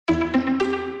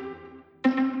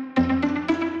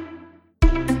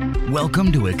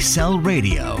Welcome to Excel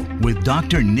Radio with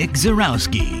Dr. Nick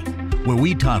Zarowski, where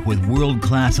we talk with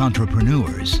world-class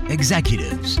entrepreneurs,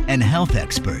 executives, and health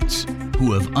experts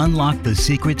who have unlocked the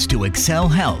secrets to Excel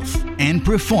health and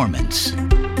performance.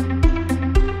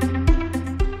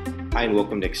 Hi, and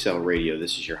welcome to Excel Radio.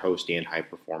 This is your host and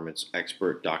high-performance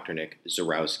expert, Dr. Nick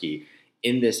Zarowski.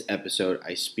 In this episode,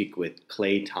 I speak with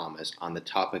Clay Thomas on the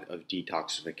topic of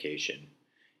detoxification.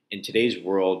 In today's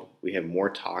world, we have more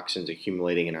toxins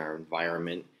accumulating in our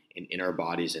environment and in our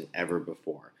bodies than ever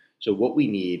before. So what we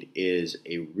need is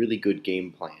a really good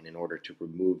game plan in order to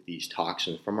remove these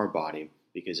toxins from our body,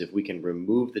 because if we can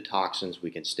remove the toxins,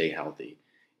 we can stay healthy.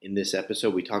 In this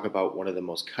episode, we talk about one of the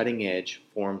most cutting-edge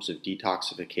forms of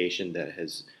detoxification that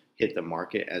has hit the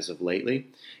market as of lately,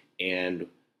 and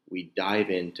we dive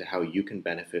into how you can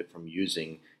benefit from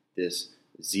using this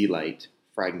Zeolite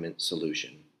fragment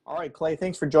solution. All right, Clay,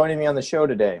 thanks for joining me on the show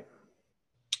today.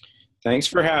 Thanks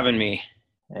for having me.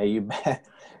 Hey, you bet.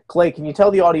 Clay, can you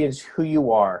tell the audience who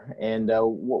you are and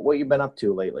what you've been up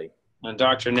to lately?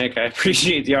 Dr. Nick, I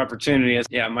appreciate the opportunity.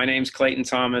 Yeah, my name's Clayton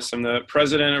Thomas. I'm the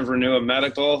president of Renua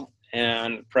Medical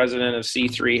and president of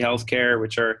C3 Healthcare,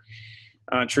 which are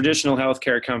traditional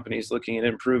healthcare companies looking at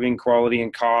improving quality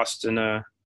and cost and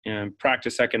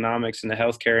practice economics in the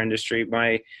healthcare industry.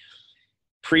 My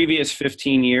previous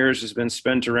 15 years has been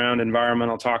spent around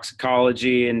environmental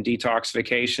toxicology and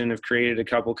detoxification. I've created a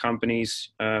couple companies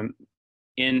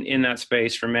in that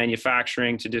space, from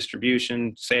manufacturing to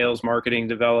distribution, sales, marketing,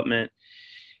 development.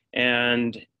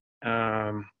 And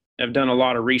I've done a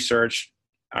lot of research.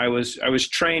 I was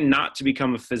trained not to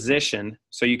become a physician,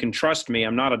 so you can trust me.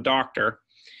 I'm not a doctor.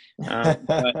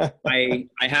 But I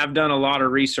have done a lot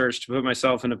of research to put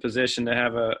myself in a position to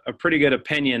have a pretty good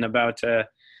opinion about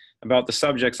the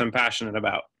subjects I'm passionate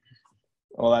about.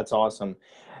 Well, that's awesome.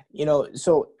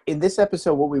 So in this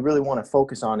episode, what we really want to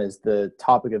focus on is the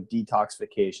topic of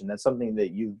detoxification. That's something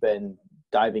that you've been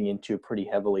diving into pretty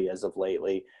heavily as of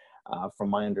lately,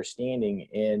 from my understanding,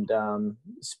 and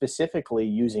specifically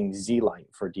using Zeolite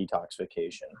for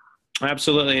detoxification.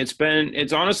 Absolutely.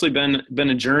 It's honestly been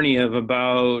a journey of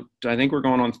about, I think we're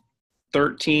going on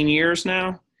 13 years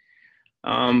now.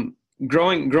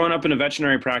 Growing up in a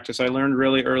veterinary practice, I learned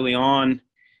really early on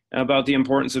about the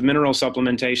importance of mineral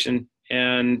supplementation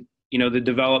and, the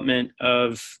development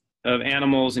of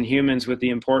animals and humans, with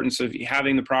the importance of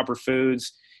having the proper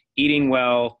foods, eating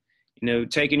well,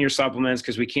 taking your supplements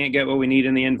because we can't get what we need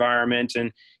in the environment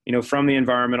and, from the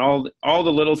environment, all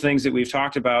the little things that we've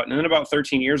talked about. And then about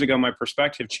 13 years ago, my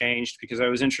perspective changed because I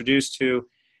was introduced to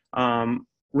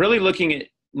really looking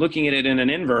at it in an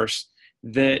inverse,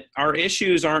 that our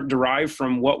issues aren't derived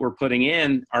from what we're putting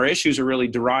in. Our issues are really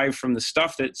derived from the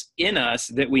stuff that's in us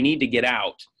that we need to get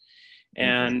out.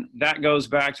 And that goes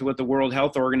back to what the World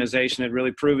Health Organization had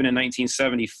really proven in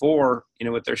 1974,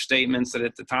 with their statements that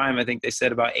at the time, I think they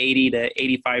said about 80 to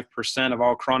 85% of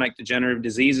all chronic degenerative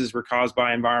diseases were caused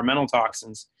by environmental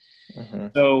toxins. Mm-hmm.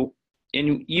 So,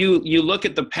 and you look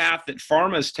at the path that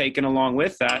pharma's taken along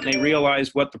with that, and they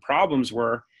realized what the problems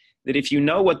were, that if you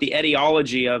know what the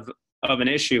etiology of an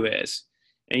issue is,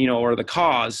 and, or the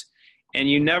cause, and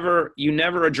you never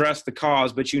address the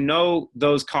cause, but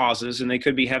those causes, and they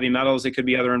could be heavy metals, they could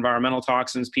be other environmental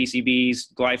toxins,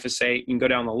 PCBs, glyphosate, you can go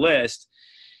down the list.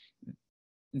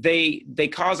 They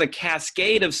cause a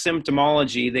cascade of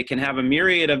symptomology that can have a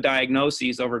myriad of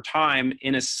diagnoses over time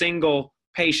in a single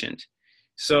patient.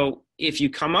 So if you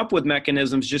come up with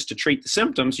mechanisms just to treat the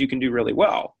symptoms, you can do really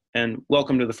well. And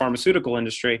welcome to the pharmaceutical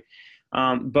industry.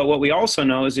 But what we also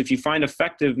know is if you find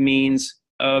effective means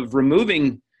of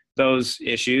removing those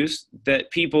issues,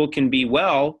 that people can be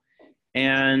well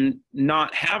and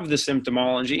not have the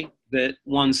symptomology that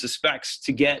one suspects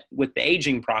to get with the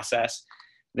aging process.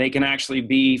 They can actually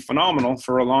be phenomenal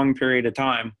for a long period of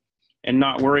time and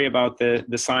not worry about the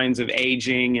signs of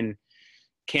aging and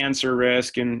cancer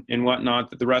risk and whatnot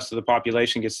that the rest of the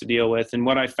population gets to deal with. And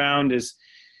what I found is,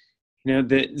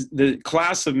 the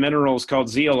class of minerals called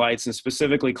zeolites, and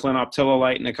specifically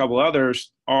clinoptilolite and a couple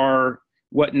others, are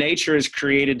what nature has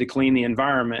created to clean the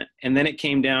environment. And then it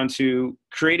came down to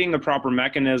creating the proper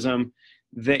mechanism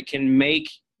that can make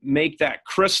that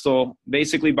crystal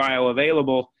basically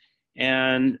bioavailable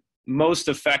and most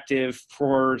effective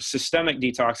for systemic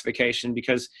detoxification,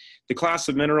 because the class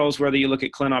of minerals, whether you look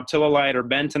at clinoptilolite or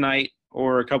bentonite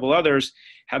or a couple others,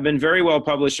 have been very well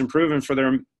published and proven for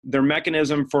their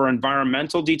mechanism for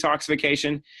environmental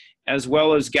detoxification as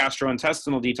well as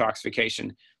gastrointestinal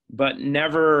detoxification, but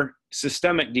never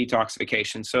systemic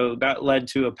detoxification. So that led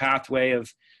to a pathway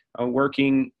of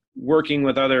working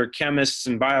with other chemists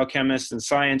and biochemists and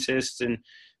scientists and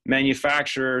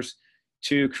manufacturers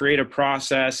to create a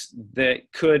process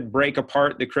that could break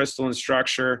apart the crystalline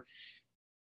structure,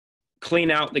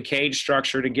 clean out the cage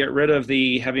structure to get rid of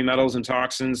the heavy metals and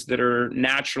toxins that are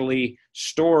naturally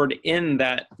stored in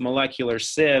that molecular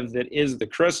sieve that is the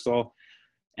crystal,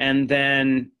 and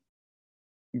then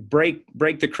break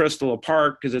the crystal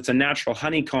apart, because it's a natural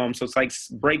honeycomb. So it's like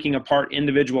breaking apart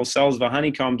individual cells of a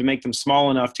honeycomb to make them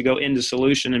small enough to go into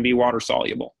solution and be water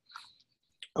soluble.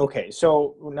 Okay,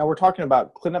 so now we're talking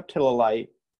about clinoptilolite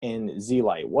and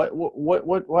zeolite.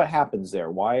 What happens there?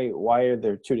 Why are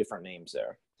there two different names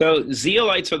there? So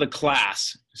zeolites are the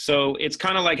class. So it's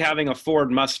kind of like having a Ford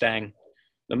Mustang.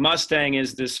 The Mustang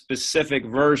is the specific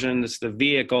version. It's the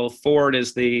vehicle. Ford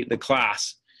is the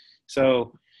class.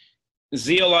 So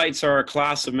zeolites are a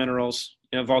class of minerals,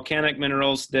 volcanic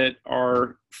minerals that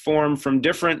are formed from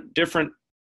different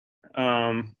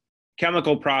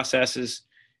chemical processes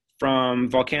from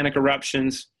volcanic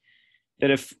eruptions that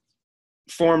have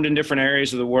formed in different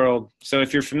areas of the world. So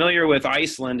if you're familiar with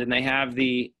Iceland, and they have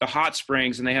the hot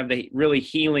springs, and they have the really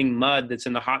healing mud that's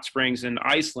in the hot springs in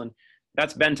Iceland,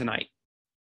 that's bentonite.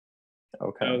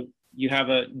 Okay. So you have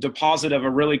a deposit of a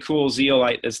really cool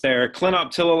zeolite that's there.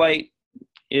 Clinoptilolite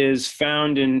is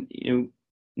found in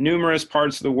numerous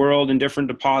parts of the world in different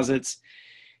deposits,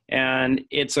 and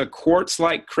it's a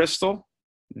quartz-like crystal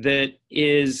that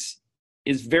is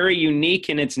very unique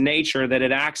in its nature, that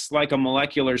it acts like a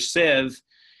molecular sieve,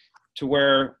 to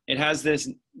where it has this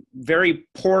very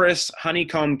porous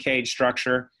honeycomb cage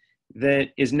structure that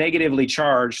is negatively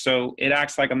charged. So it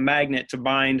acts like a magnet to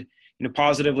bind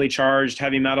positively charged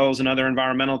heavy metals and other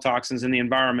environmental toxins in the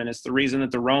environment. It's the reason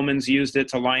that the Romans used it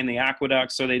to line the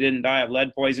aqueducts so they didn't die of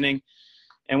lead poisoning.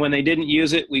 And when they didn't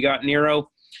use it, we got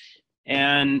Nero.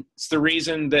 And it's the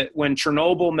reason that when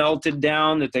Chernobyl melted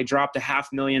down, that they dropped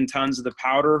 500,000 tons of the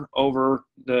powder over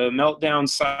the meltdown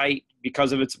site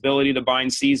because of its ability to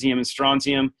bind cesium and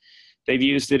strontium. They've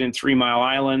used it in 3 Mile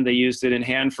Island. They used it in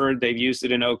Hanford. They've used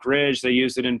it in Oak Ridge. They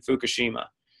used it in Fukushima.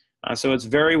 So it's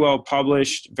very well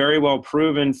published, very well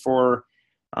proven for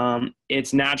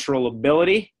its natural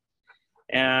ability.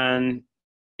 And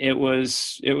it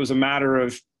was a matter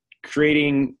of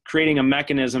creating a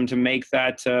mechanism to make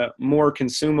that more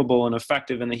consumable and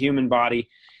effective in the human body.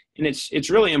 And it's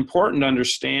really important to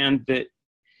understand that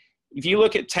if you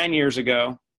look at 10 years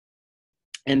ago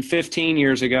and 15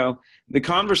 years ago, the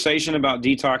conversation about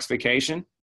detoxification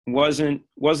wasn't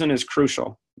as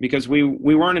crucial, because we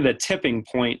weren't at a tipping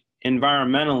point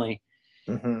environmentally.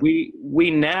 Mm-hmm. We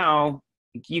now,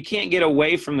 you can't get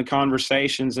away from the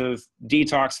conversations of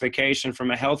detoxification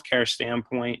from a healthcare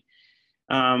standpoint,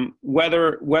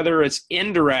 whether it's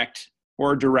indirect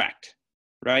or direct,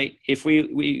 right? If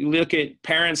we look at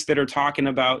parents that are talking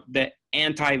about the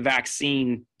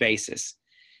anti-vaccine basis,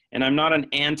 and I'm not an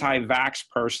anti-vax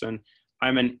person,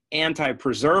 I'm an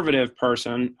anti-preservative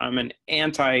person, I'm an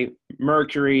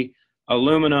anti-mercury,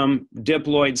 aluminum,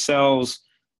 diploid cells,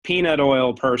 peanut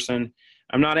oil person.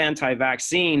 I'm not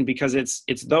anti-vaccine, because it's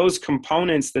those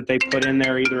components that they put in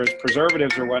there, either as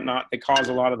preservatives or whatnot, that cause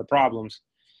a lot of the problems.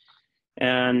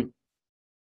 And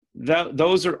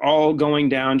those are all going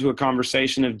down to a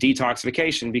conversation of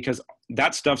detoxification, because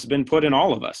that stuff's been put in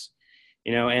all of us,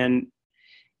 and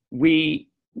we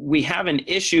have an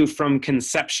issue from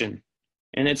conception,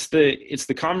 and it's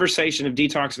the conversation of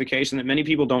detoxification that many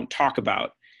people don't talk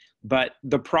about. But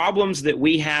the problems that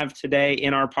we have today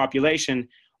in our population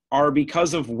are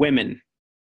because of women.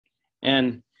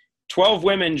 And 12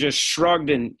 women just shrugged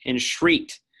and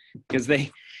shrieked, because they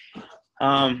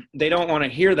don't want to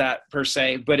hear that per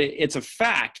se, but it's a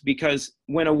fact. Because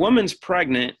when a woman's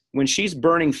pregnant, when she's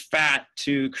burning fat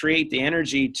to create the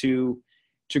energy to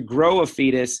grow a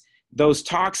fetus, those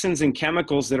toxins and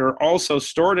chemicals that are also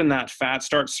stored in that fat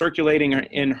start circulating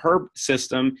in her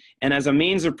system. And as a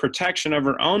means of protection of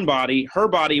her own body, her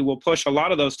body will push a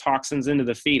lot of those toxins into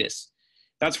the fetus.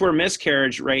 That's where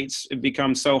miscarriage rates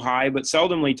become so high, but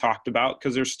seldomly talked about,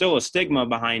 because there's still a stigma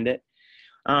behind it.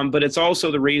 But it's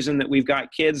also the reason that we've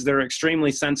got kids that are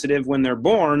extremely sensitive when they're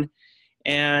born.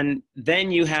 And then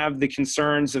you have the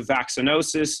concerns of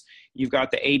vaccinosis. You've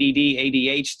got the ADD,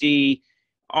 ADHD,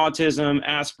 autism,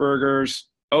 Asperger's,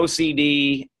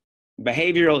 OCD,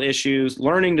 behavioral issues,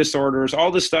 learning disorders, all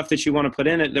the stuff that you want to put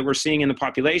in it that we're seeing in the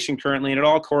population currently. And it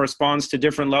all corresponds to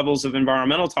different levels of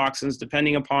environmental toxins,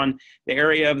 depending upon the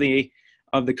area of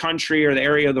the country or the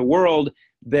area of the world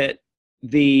that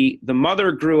the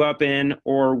mother grew up in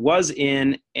or was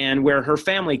in, and where her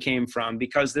family came from,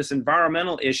 because this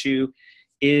environmental issue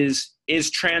is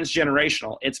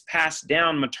transgenerational. It's passed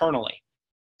down maternally.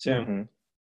 So. Mm-hmm.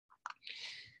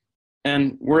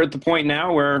 And we're at the point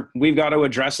now where we've got to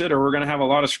address it, or we're going to have a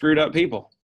lot of screwed up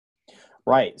people.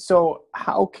 Right. So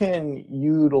how can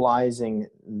utilizing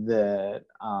the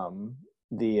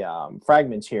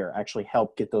fragments here actually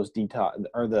help get those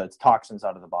the toxins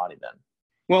out of the body then?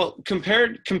 Well,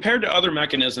 compared to other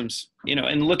mechanisms,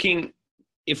 and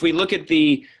if we look at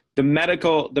the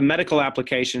medical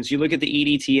applications, you look at the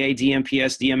EDTA,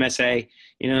 DMPS, DMSA,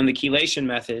 and the chelation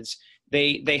methods,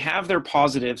 they have their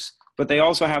positives, but they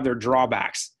also have their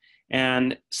drawbacks.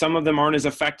 And some of them aren't as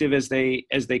effective as they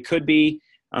could be.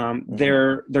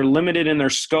 They're limited in their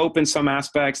scope in some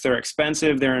aspects. They're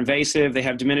expensive, they're invasive, they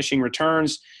have diminishing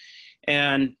returns,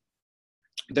 and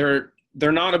they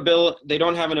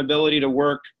don't have an ability to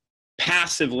work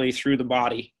passively through the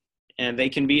body, and they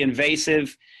can be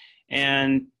invasive,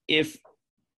 and if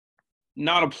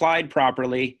not applied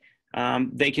properly,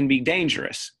 they can be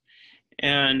dangerous.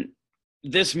 And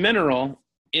this mineral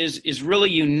is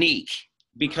really unique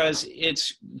because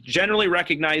it's generally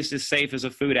recognized as safe as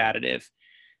a food additive.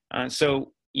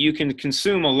 So you can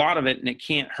consume a lot of it and it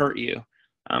can't hurt you.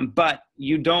 But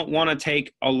you don't want to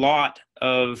take a lot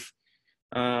of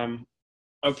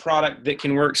a product that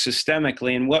can work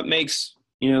systemically. And what makes,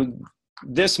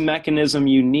 this mechanism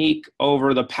unique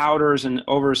over the powders and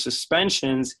over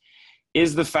suspensions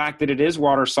is the fact that it is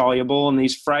water soluble, and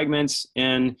these fragments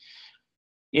in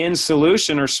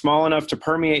solution are small enough to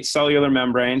permeate cellular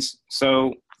membranes.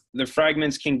 So the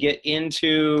fragments can get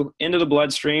into the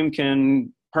bloodstream,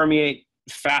 can permeate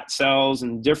fat cells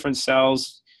and different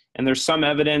cells. And there's some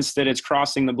evidence that it's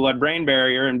crossing the blood-brain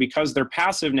barrier. And because they're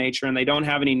passive nature and they don't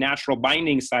have any natural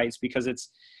binding sites, because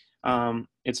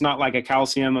it's not like a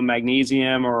calcium, a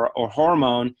magnesium, or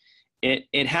hormone,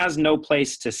 it has no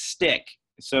place to stick.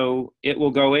 So it will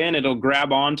go in, it'll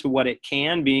grab onto what it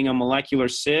can, being a molecular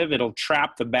sieve, it'll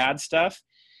trap the bad stuff.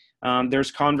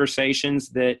 There's conversations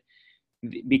that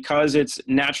because it's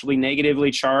naturally negatively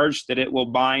charged, that it will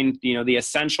bind, the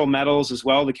essential metals as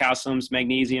well, the calciums,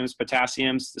 magnesiums,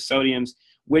 potassiums, the sodiums,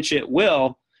 which it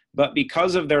will, but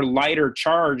because of their lighter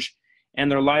charge and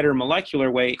their lighter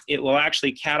molecular weight, it will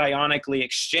actually cationically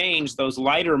exchange those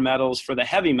lighter metals for the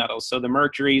heavy metals. So the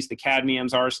mercuries, the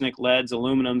cadmiums, arsenic, leads,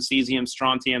 aluminum, cesium,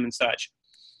 strontium, and such.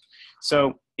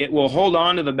 So it will hold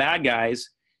on to the bad guys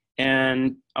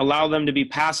and allow them to be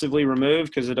passively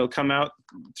removed, because it'll come out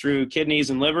through kidneys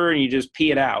and liver and you just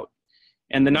pee it out.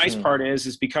 And the nice part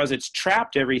is because it's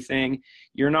trapped everything,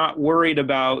 you're not worried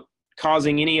about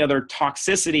causing any other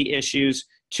toxicity issues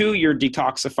to your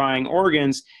detoxifying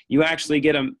organs. You actually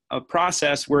get a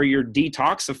process where you're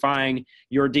detoxifying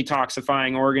your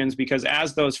detoxifying organs, because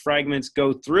as those fragments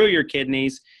go through your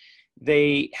kidneys,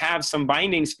 they have some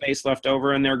binding space left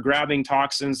over, and they're grabbing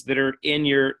toxins that are in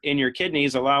your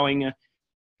kidneys, allowing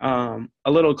a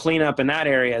little cleanup in that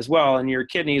area as well. And your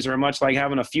kidneys are much like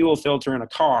having a fuel filter in a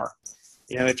car.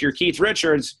 If you're Keith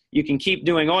Richards, you can keep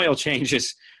doing oil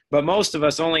changes, but most of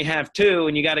us only have two,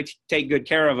 and you got to take good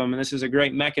care of them. And this is a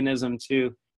great mechanism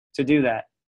to do that.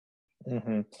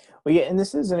 Mm-hmm. Well, yeah, and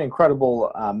this is an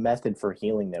incredible method for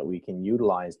healing that we can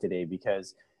utilize today,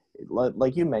 because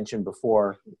like you mentioned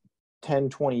before, 10,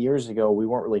 20 years ago, we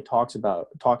weren't really talking about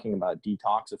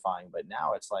detoxifying, but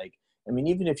now it's like,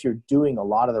 even if you're doing a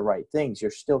lot of the right things, you're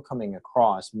still coming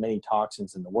across many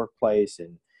toxins in the workplace,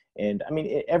 and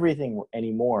everything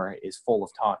anymore is full of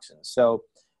toxins. So,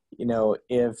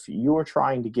 if you're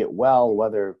trying to get well,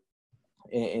 whether,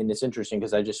 and it's interesting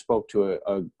because I just spoke to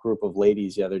a group of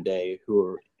ladies the other day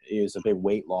is a big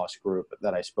weight loss group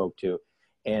that I spoke to,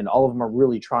 and all of them are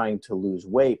really trying to lose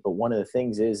weight. But one of the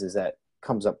things is that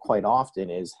comes up quite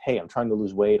often is, hey, I'm trying to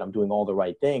lose weight, I'm doing all the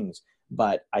right things,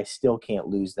 but I still can't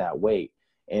lose that weight.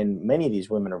 And many of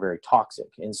these women are very toxic.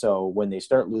 And so when they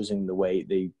start losing the weight,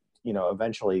 they,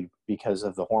 eventually, because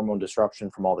of the hormone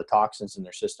disruption from all the toxins in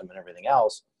their system and everything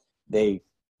else, they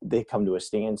come to a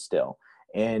standstill.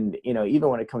 And, even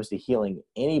when it comes to healing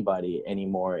anybody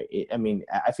anymore,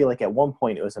 I feel like at one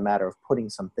point it was a matter of putting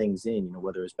some things in,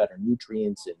 whether it's better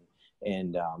nutrients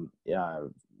and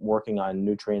working on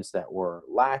nutrients that were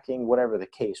lacking, whatever the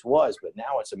case was. But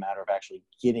now it's a matter of actually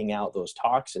getting out those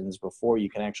toxins before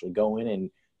you can actually go in and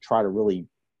try to really,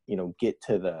 get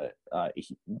to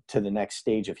the next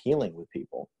stage of healing with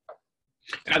people.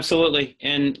 Absolutely.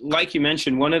 And like you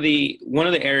mentioned, one of the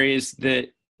areas that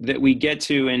we get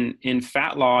to in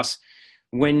fat loss,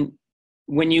 when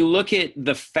you look at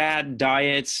the fad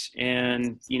diets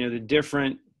and, the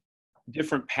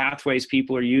different pathways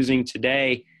people are using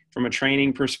today from a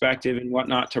training perspective and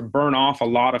whatnot to burn off a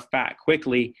lot of fat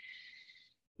quickly,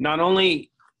 not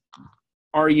only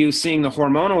are you seeing the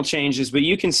hormonal changes, but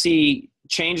you can see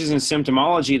changes in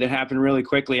symptomology that happen really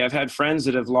quickly. I've had friends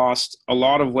that have lost a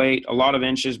lot of weight, a lot of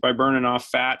inches by burning off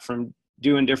fat from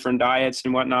doing different diets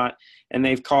and whatnot. And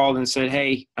they've called and said,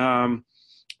 hey,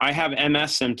 I have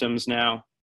MS symptoms now.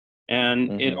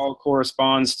 And it all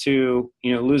corresponds to,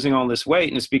 losing all this weight.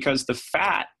 And it's because the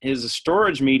fat is a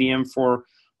storage medium for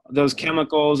those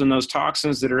chemicals and those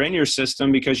toxins that are in your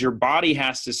system, because your body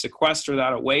has to sequester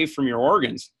that away from your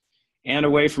organs and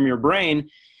away from your brain.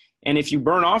 And if you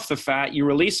burn off the fat, you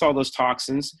release all those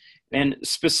toxins, and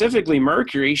specifically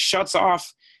mercury shuts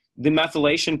off the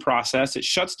methylation process. It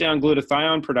shuts down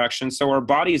glutathione production. So our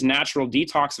body's natural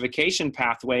detoxification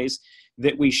pathways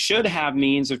that we should have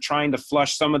means of trying to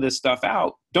flush some of this stuff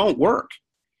out don't work.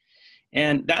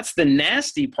 And that's the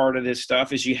nasty part of this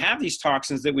stuff, is you have these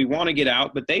toxins that we want to get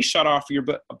out, but they shut off your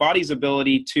body's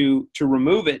ability to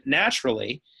remove it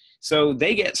naturally. So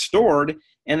they get stored.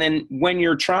 And then when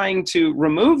you're trying to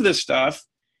remove this stuff,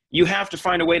 you have to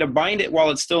find a way to bind it while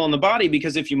it's still in the body,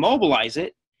 because if you mobilize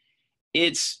it,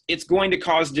 it's going to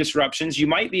cause disruptions. You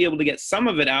might be able to get some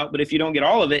of it out, but if you don't get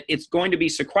all of it, it's going to be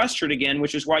sequestered again,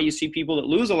 which is why you see people that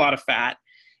lose a lot of fat,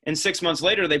 and 6 months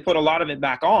later, they put a lot of it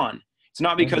back on. It's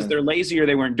not because they're lazy or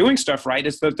they weren't doing stuff right.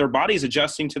 It's that their body's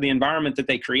adjusting to the environment that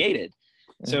they created.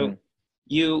 So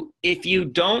if you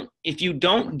don't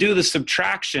do the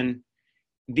subtraction,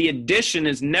 the addition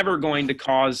is never going to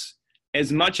cause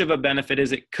as much of a benefit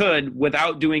as it could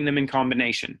without doing them in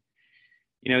combination.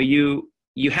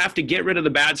 You have to get rid of the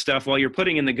bad stuff while you're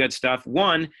putting in the good stuff.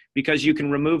 One, because you can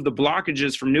remove the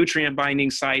blockages from nutrient binding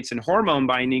sites and hormone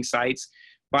binding sites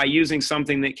by using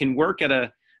something that can work at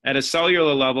a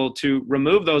cellular level to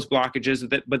remove those blockages.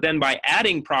 But then by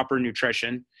adding proper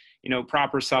nutrition,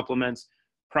 proper supplements,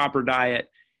 proper diet,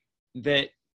 that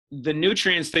the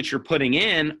nutrients that you're putting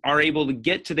in are able to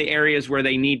get to the areas where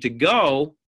they need to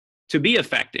go to be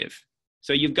effective.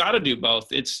 So you've got to do both.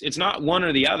 It's not one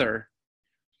or the other.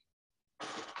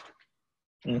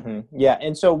 Yeah,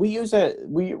 and so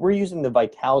we're using the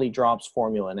Vitality Drops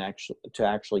formula to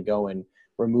actually go and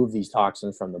remove these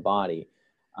toxins from the body.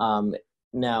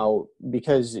 Now,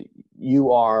 because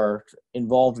you are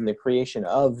involved in the creation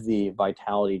of the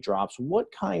Vitality Drops, what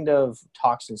kind of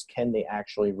toxins can they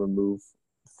actually remove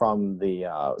from the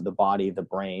body, the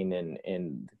brain, and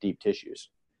the deep tissues?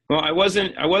 Well, I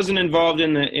wasn't involved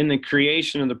in the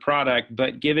creation of the product,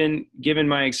 but given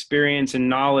my experience and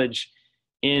knowledge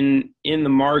in the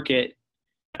market,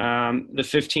 the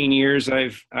 15 years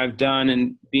I've done,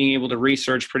 and being able to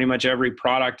research pretty much every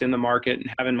product in the market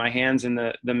and having my hands in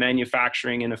the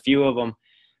manufacturing in a few of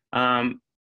them,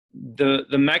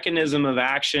 the mechanism of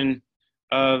action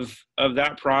of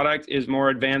that product is more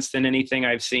advanced than anything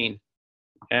I've seen.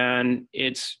 And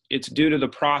it's due to the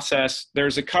process.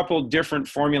 There's a couple different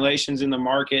formulations in the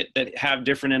market that have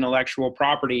different intellectual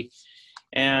property,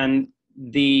 and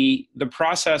the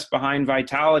process behind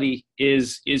Vitality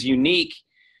is unique.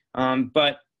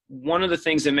 But one of the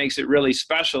things that makes it really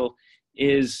special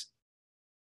is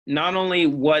not only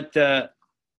what the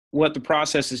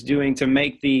process is doing to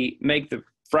make the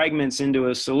fragments into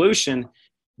a solution,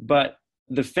 but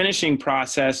the finishing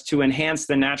process to enhance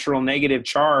the natural negative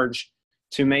charge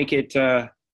to make it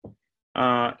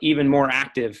even more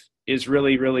active is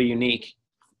really, really unique.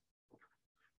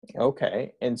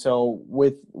 Okay, and so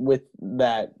with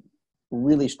that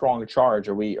really strong charge,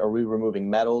 are we removing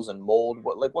metals and mold?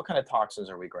 What kind of toxins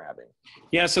are we grabbing?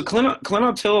 Yeah, so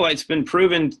clinoptilolite's been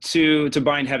proven to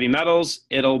bind heavy metals.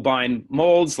 It'll bind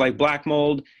molds like black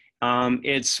mold.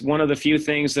 It's one of the few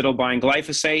things that'll bind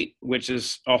glyphosate, which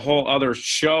is a whole other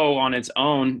show on its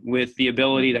own, with the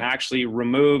ability to actually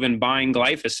remove and bind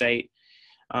glyphosate.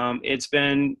 It's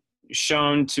been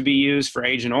shown to be used for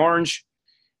Agent Orange.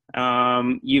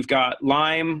 You've got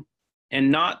Lyme, and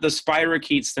not the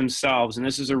spirochetes themselves. And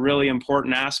this is a really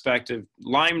important aspect of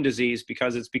Lyme disease,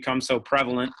 because it's become so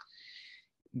prevalent,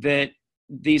 that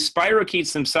the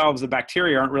spirochetes themselves, the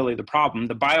bacteria, aren't really the problem.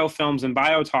 The biofilms and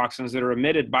biotoxins that are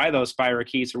emitted by those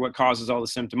spirochetes are what causes all the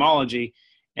symptomology.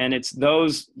 And it's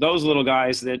those little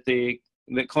guys that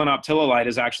clinoptilolite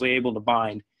is actually able to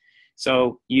bind.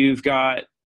 So you've got,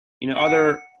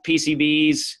 other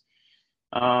PCBs,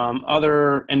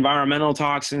 other environmental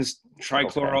toxins,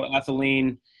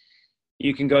 trichloroethylene.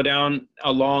 You can go down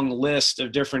a long list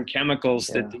of different chemicals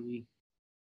that the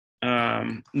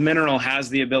mineral has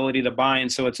the ability to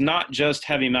bind. So it's not just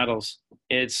heavy metals.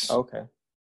 It's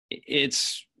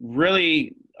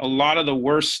really a lot of the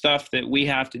worst stuff that we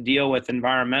have to deal with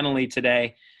environmentally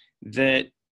today that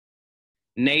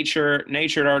nature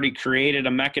had already created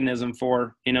a mechanism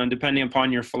for, depending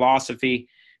upon your philosophy,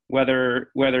 whether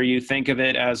you think of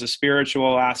it as a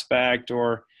spiritual aspect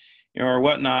or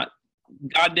whatnot.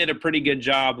 God did a pretty good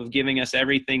job of giving us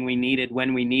everything we needed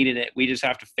when we needed it. We just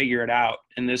have to figure it out.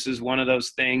 And this is one of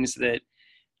those things that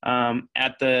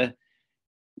at the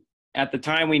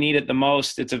time we need it the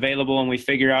most, it's available and we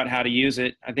figure out how to use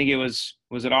it. I think was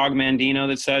it Og Mandino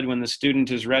that said, when the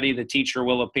student is ready, the teacher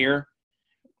will appear.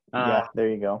 Yeah, there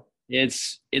you go.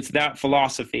 It's that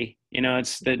philosophy.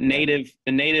 It's the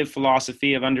native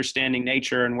philosophy of understanding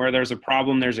nature, and where there's a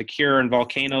problem, there's a cure. And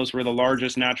volcanoes were the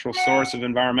largest natural source of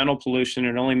environmental pollution.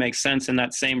 It only makes sense in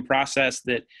that same process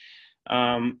that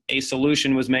a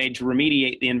solution was made to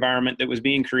remediate the environment that was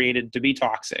being created to be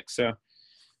toxic. So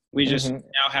we just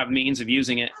now have means of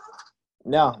using it.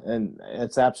 No, and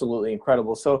it's absolutely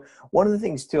incredible. So one of the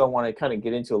things too I want to kind of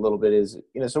get into a little bit is,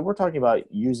 so we're talking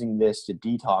about using this to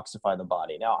detoxify the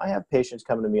body. Now, I have patients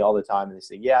coming to me all the time and they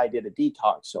say, yeah, I did a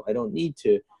detox, so I don't need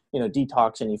to,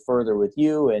 detox any further with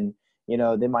you. And,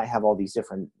 they might have all these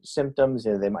different symptoms,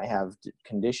 and they might have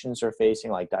conditions they're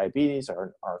facing like diabetes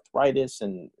or arthritis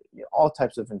and all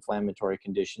types of inflammatory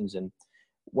conditions. And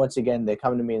once again, they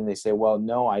come to me and they say, well,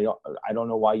 no, I don't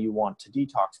know why you want to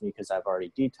detox me, because I've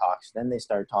already detoxed. Then they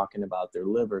start talking about their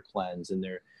liver cleanse and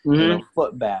their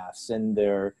foot baths and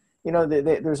their,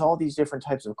 there's all these different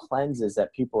types of cleanses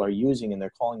that people are using, and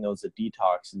they're calling those a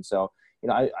detox. And so,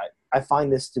 I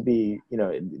find this to be,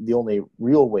 the only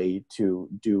real way to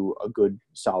do a good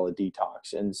solid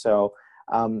detox. And so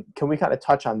can we kind of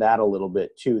touch on that a little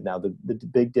bit too? Now, the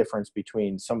big difference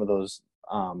between some of those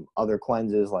other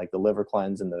cleanses like the liver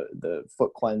cleanse and the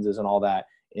foot cleanses and all that,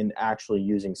 in actually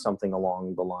using something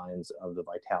along the lines of the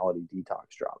Vitality Detox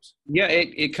drops? Yeah,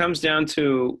 it comes down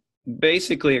to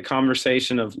basically a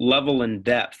conversation of level and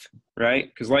depth, right?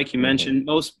 Because like you mentioned,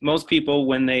 most people,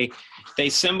 when they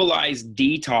symbolize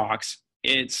detox,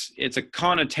 it's a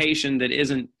connotation that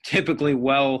isn't typically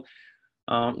well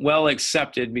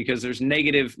accepted, because there's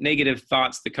negative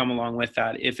thoughts that come along with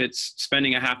that. If it's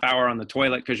spending a half hour on the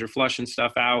toilet because you're flushing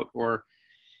stuff out, or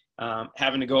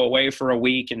having to go away for a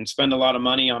week and spend a lot of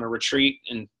money on a retreat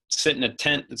and sit in a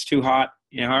tent that's too hot,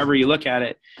 however you look at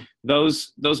it,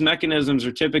 those mechanisms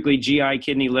are typically GI,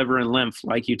 kidney, liver, and lymph,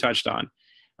 like you touched on,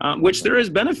 which there is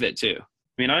benefit to. I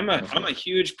mean, I'm a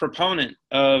huge proponent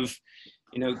of,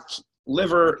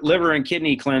 liver and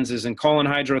kidney cleanses and colon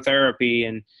hydrotherapy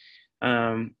and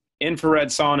infrared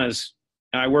saunas.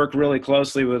 I work really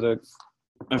closely with a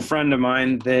friend of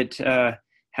mine that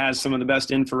has some of the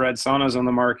best infrared saunas on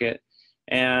the market.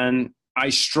 And I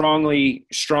strongly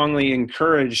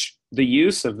encourage the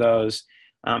use of those.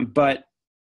 But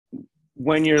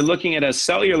when you're looking at a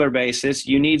cellular basis,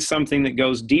 you need something that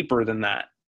goes deeper than that.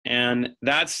 And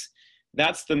that's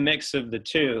the mix of the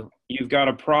two. You've got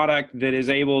a product that is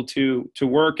able to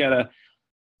work at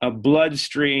a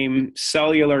bloodstream,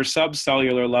 cellular,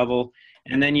 subcellular level,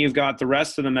 and then you've got the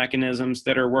rest of the mechanisms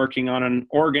that are working on an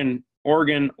organ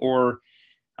or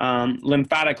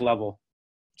lymphatic level.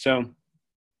 So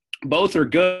both are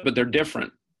good, but they're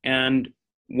different. And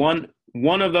one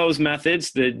of those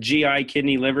methods, the GI,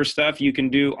 kidney, liver stuff, you can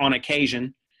do on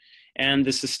occasion, and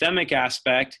the systemic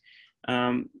aspect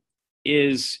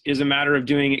is a matter of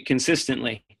doing it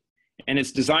consistently. And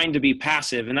it's designed to be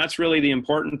passive. And that's really the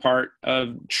important part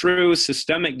of true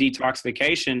systemic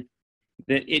detoxification,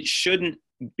 that it shouldn't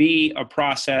be a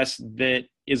process that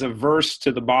is averse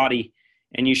to the body,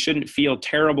 and you shouldn't feel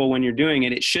terrible when you're doing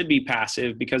it. It should be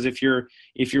passive, because if you're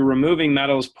removing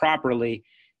metals properly,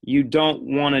 you don't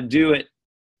want to do it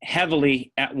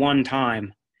heavily at one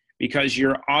time, because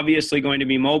you're obviously going to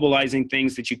be mobilizing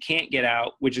things that you can't get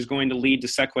out, which is going to lead to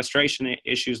sequestration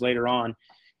issues later on.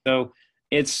 So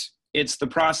it's the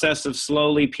process of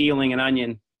slowly peeling an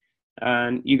onion.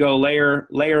 And you go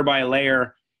layer by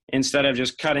layer instead of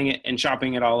just cutting it and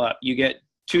chopping it all up. You get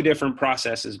two different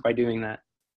processes by doing that.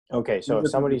 Okay, so if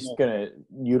somebody's going to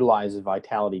utilize the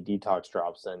Vitality Detox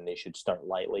drops, then they should start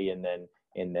lightly and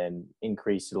then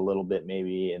increase it a little bit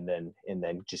maybe, and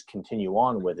then just continue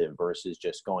on with it, versus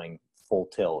just going full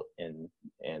tilt and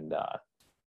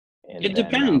it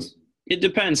depends. It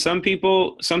depends. Some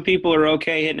people are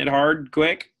okay hitting it hard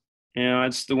quick.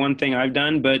 That's the one thing I've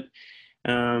done, but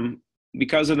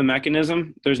because of the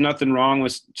mechanism, there's nothing wrong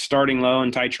with starting low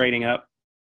and titrating up.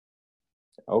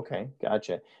 Okay,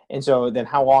 gotcha. And so then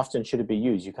how often should it be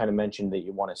used? You kind of mentioned that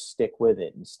you want to stick with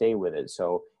it and stay with it.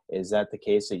 So is that the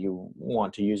case, that you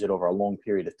want to use it over a long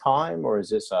period of time, or is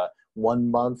this a 1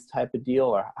 month type of deal,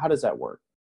 or how does that work?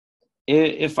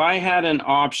 If I had an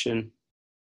option,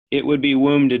 it would be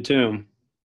womb to tomb.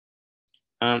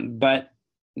 But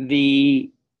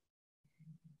the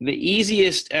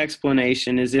easiest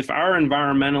explanation is, if our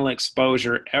environmental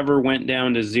exposure ever went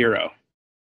down to zero,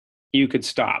 you could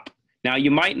stop. Now,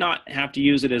 you might not have to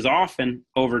use it as often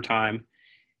over time,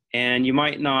 and you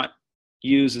might not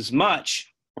use as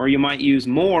much, or you might use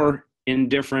more at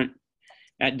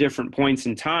different points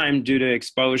in time due to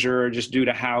exposure, or just due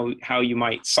to how you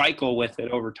might cycle with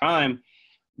it over time.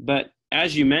 But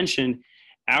as you mentioned,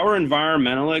 our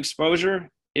environmental exposure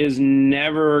is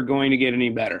never going to get any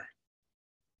better.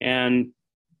 And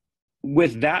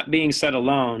with that being said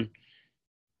alone,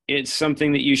 it's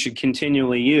something that you should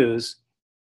continually use.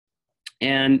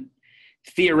 And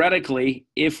theoretically,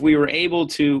 if we were able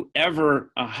to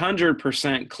ever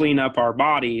 100% clean up our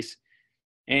bodies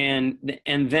and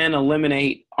then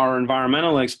eliminate our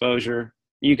environmental exposure,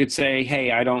 you could say,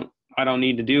 hey, I don't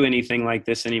need to do anything like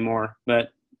this anymore.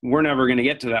 But we're never going to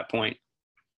get to that point.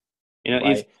 You know,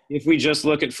 right. if we just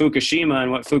look at Fukushima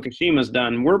and what Fukushima's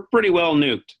done, we're pretty well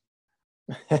nuked.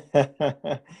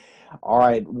 All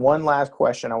right. One last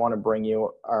question I want to bring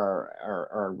you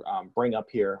bring up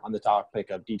here on the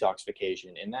topic of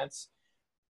detoxification, and that's,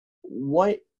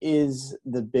 what is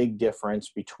the big difference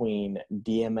between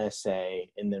DMSA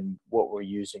and then what we're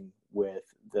using with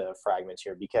the fragments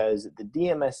here? Because the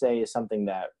DMSA is something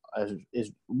that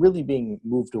is really being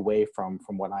moved away from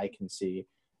what I can see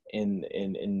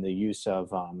in the use of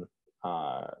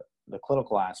the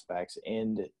clinical aspects,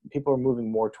 and people are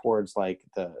moving more towards like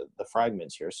the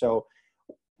fragments here. So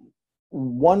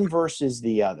one versus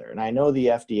the other, and I know the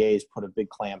FDA has put a big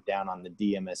clamp down on the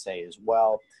DMSA as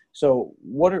well. So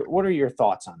what are your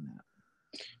thoughts on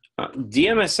that?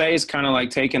 DMSA is kind of like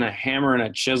taking a hammer and a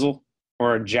chisel,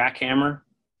 or a jackhammer,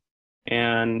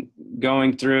 and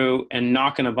going through and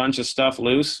knocking a bunch of stuff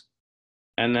loose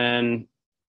and then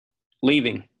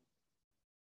leaving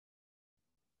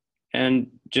and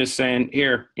just saying,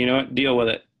 here, you know what, deal with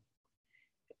it.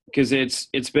 Because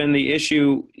it's been the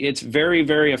issue. It's very,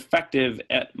 very effective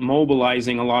at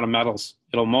mobilizing a lot of metals.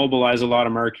 It'll mobilize a lot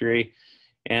of mercury,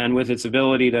 and with its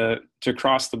ability to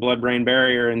cross the blood-brain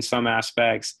barrier in some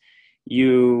aspects,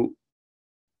 you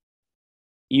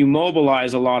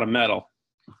mobilize a lot of metal.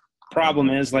 Problem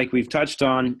is, like we've touched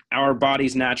on, our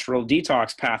body's natural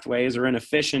detox pathways are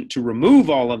inefficient to remove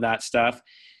all of that stuff,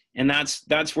 and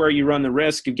that's where you run the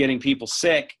risk of getting people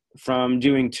sick from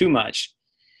doing too much.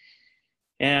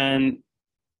 And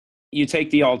you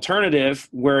take the alternative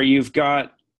where you've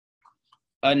got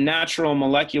a natural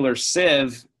molecular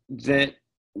sieve that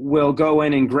will go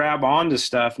in and grab onto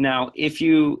stuff. Now, if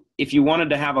you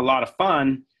wanted to have a lot of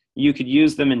fun, you could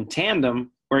use them in tandem,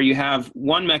 where you have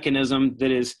one mechanism that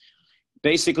is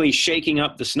basically shaking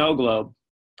up the snow globe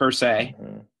per se.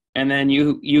 Mm-hmm. And then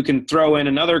you can throw in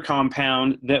another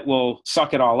compound that will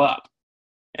suck it all up.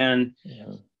 And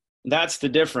that's the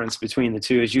difference between the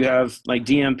two, is you have like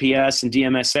DMPS and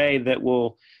DMSA that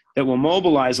will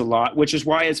mobilize a lot, which is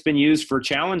why it's been used for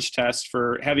challenge tests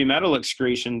for heavy metal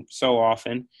excretion so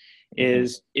often,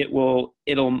 is it'll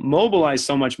mobilize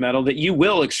so much metal that you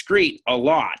will excrete a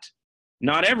lot.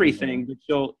 Not everything, but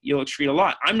you'll excrete a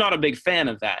lot. I'm not a big fan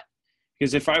of that,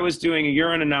 because if I was doing a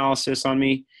urine analysis on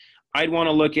me, I'd want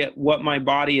to look at what my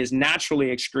body is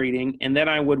naturally excreting, and then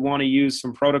I would want to use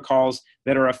some protocols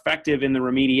that are effective in the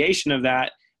remediation of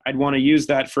that. I'd want to use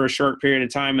that for a short period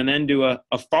of time and then do a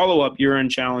follow-up urine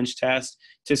challenge test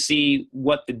to see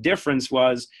what the difference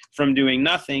was from doing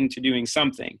nothing to doing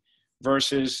something,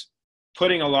 versus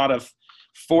putting a lot of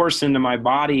force into my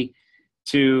body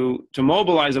to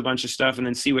mobilize a bunch of stuff and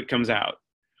then see what comes out.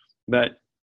 But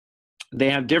they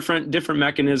have different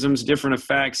mechanisms, different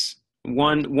effects.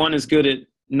 One is good at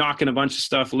knocking a bunch of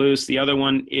stuff loose. The other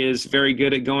one is very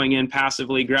good at going in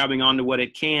passively, grabbing onto what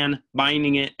it can,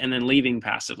 binding it, and then leaving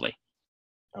passively.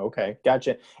 Okay,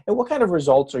 gotcha. And what kind of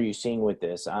results are you seeing with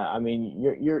this? I mean,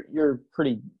 you're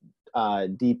pretty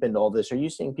deep into all this. Are you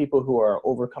seeing people who are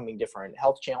overcoming different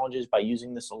health challenges by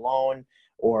using this alone,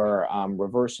 or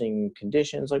reversing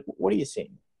conditions? Like, what are you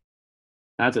seeing?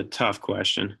 That's a tough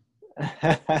question.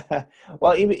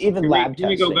 Well, even lab testing. Let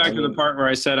me go back to the part where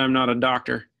I said I'm not a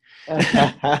doctor. And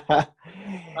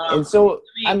so,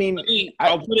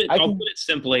 I'll put it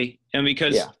simply, and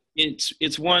because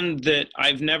it's one that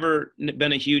I've never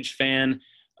been a huge fan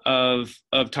of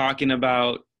talking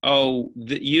about.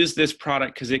 Use this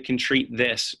product because it can treat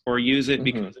this, or use it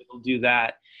because it'll do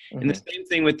that. And the same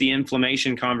thing with the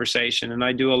inflammation conversation. And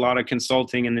I do a lot of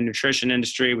consulting in the nutrition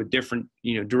industry with different,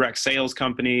 direct sales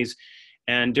companies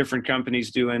and different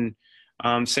companies doing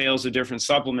sales of different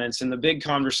supplements. And the big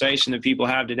conversation that people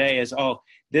have today is,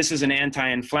 this is an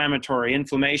anti-inflammatory.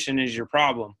 Inflammation is your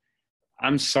problem.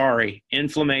 I'm sorry.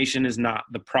 Inflammation is not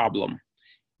the problem.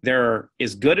 There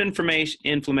is good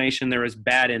inflammation. There is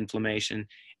bad inflammation.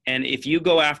 And if you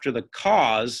go after the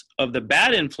cause of the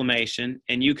bad inflammation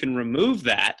and you can remove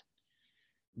that,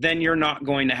 then you're not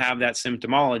going to have that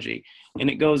symptomology. And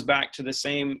it goes back to the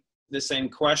same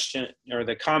question or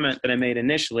the comment that I made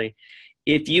initially.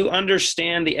 If you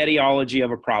understand the etiology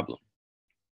of a problem,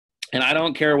 and I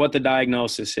don't care what the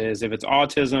diagnosis is, if it's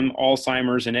autism,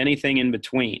 Alzheimer's, and anything in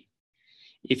between,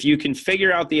 if you can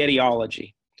figure out the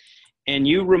etiology and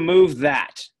you remove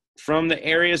that from the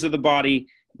areas of the body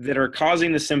that are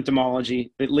causing the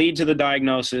symptomology, that lead to the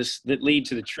diagnosis, that lead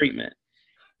to the treatment,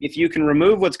 if you can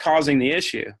remove what's causing the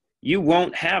issue, you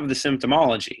won't have the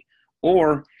symptomology,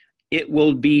 or it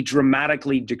will be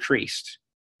dramatically decreased.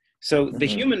 So the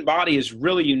human body is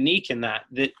really unique in that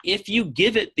if you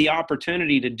give it the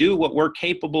opportunity to do what we're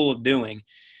capable of doing,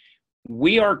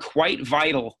 we are quite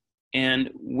vital,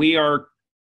 and we are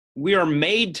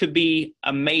made to be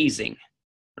amazing,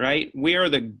 right? We are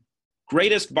the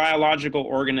greatest biological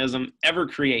organism ever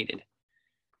created,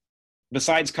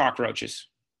 besides cockroaches.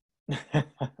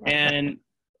 And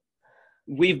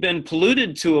we've been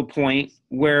polluted to a point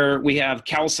where we have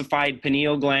calcified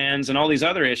pineal glands and all these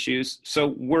other issues.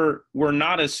 So we're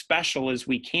not as special as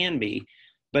we can be.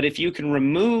 But if you can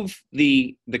remove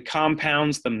the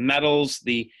compounds, the metals,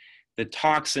 the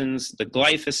toxins, the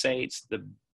glyphosates, the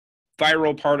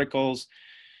viral particles,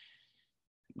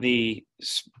 the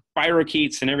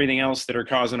spirochetes and everything else that are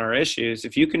causing our issues,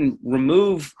 if you can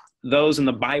remove those and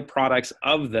the byproducts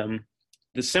of them,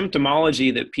 the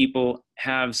symptomology that people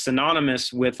have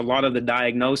synonymous with a lot of the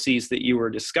diagnoses that you were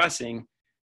discussing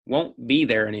won't be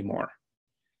there anymore.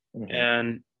 Mm-hmm.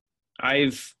 And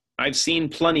I've seen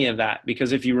plenty of that,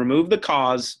 because if you remove the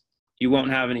cause, you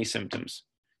won't have any symptoms.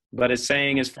 But it's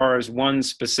saying as far as one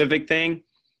specific thing,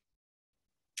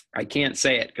 I can't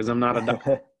say it because I'm not a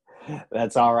doctor.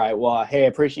 That's all right. Well, hey, I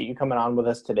appreciate you coming on with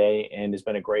us today, and it's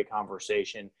been a great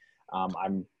conversation.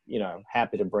 I'm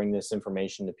happy to bring this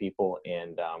information to people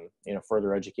and,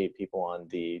 further educate people on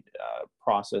the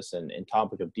process and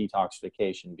topic of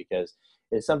detoxification, because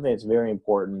it's something that's very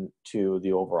important to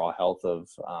the overall health of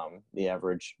the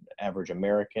average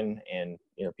American and,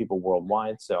 people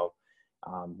worldwide. So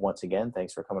once again,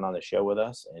 thanks for coming on the show with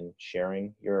us and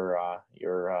sharing your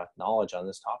knowledge on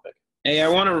this topic. Hey, I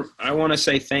want to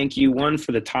say thank you, one,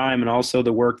 for the time, and also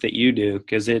the work that you do,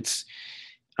 because it's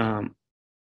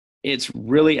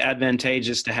really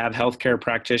advantageous to have healthcare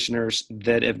practitioners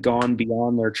that have gone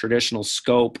beyond their traditional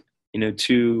scope,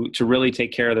 to really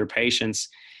take care of their patients.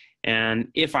 And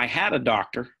if I had a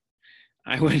doctor,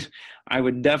 I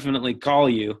would definitely call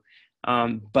you.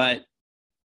 But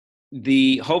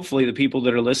hopefully the people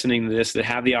that are listening to this that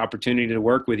have the opportunity to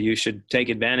work with you should take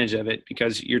advantage of it,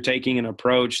 because you're taking an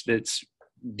approach that's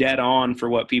dead on for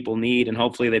what people need, and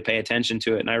hopefully they pay attention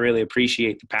to it. And I really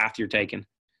appreciate the path you're taking.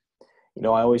 I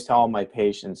always tell my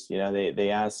patients, they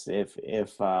ask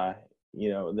if my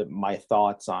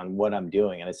thoughts on what I'm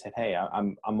doing. And I said, hey,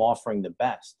 I'm offering the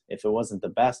best. If it wasn't the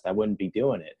best, I wouldn't be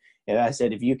doing it. And I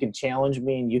said, if you can challenge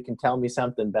me and you can tell me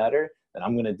something better, then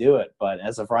I'm going to do it. But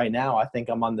as of right now, I think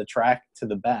I'm on the track to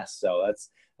the best. So that's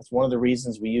one of the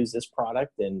reasons we use this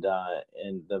product and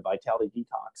the Vitality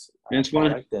Detox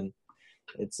product. And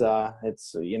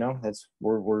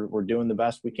we're doing the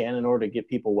best we can in order to get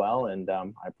people well. And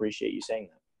I appreciate you saying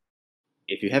that.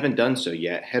 If you haven't done so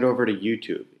yet, head over to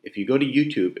YouTube. If you go to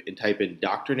YouTube and type in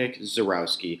Dr. Nick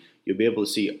Zarowski, you'll be able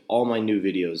to see all my new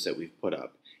videos that we've put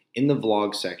up. In the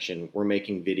vlog section, we're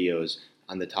making videos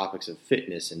on the topics of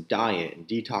fitness and diet and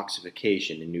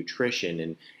detoxification and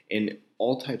nutrition and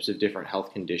all types of different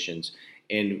health conditions.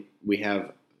 And we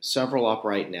have several up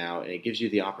right now, and it gives you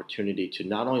the opportunity to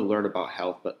not only learn about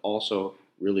health, but also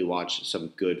really watch some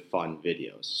good, fun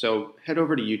videos. So head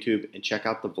over to YouTube and check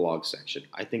out the vlog section.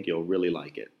 I think you'll really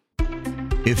like it.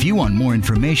 If you want more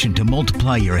information to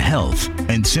multiply your health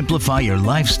and simplify your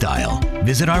lifestyle,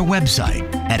 visit our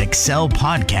website at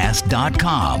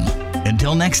excelpodcast.com.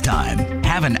 Until next time,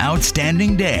 have an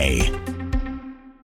outstanding day.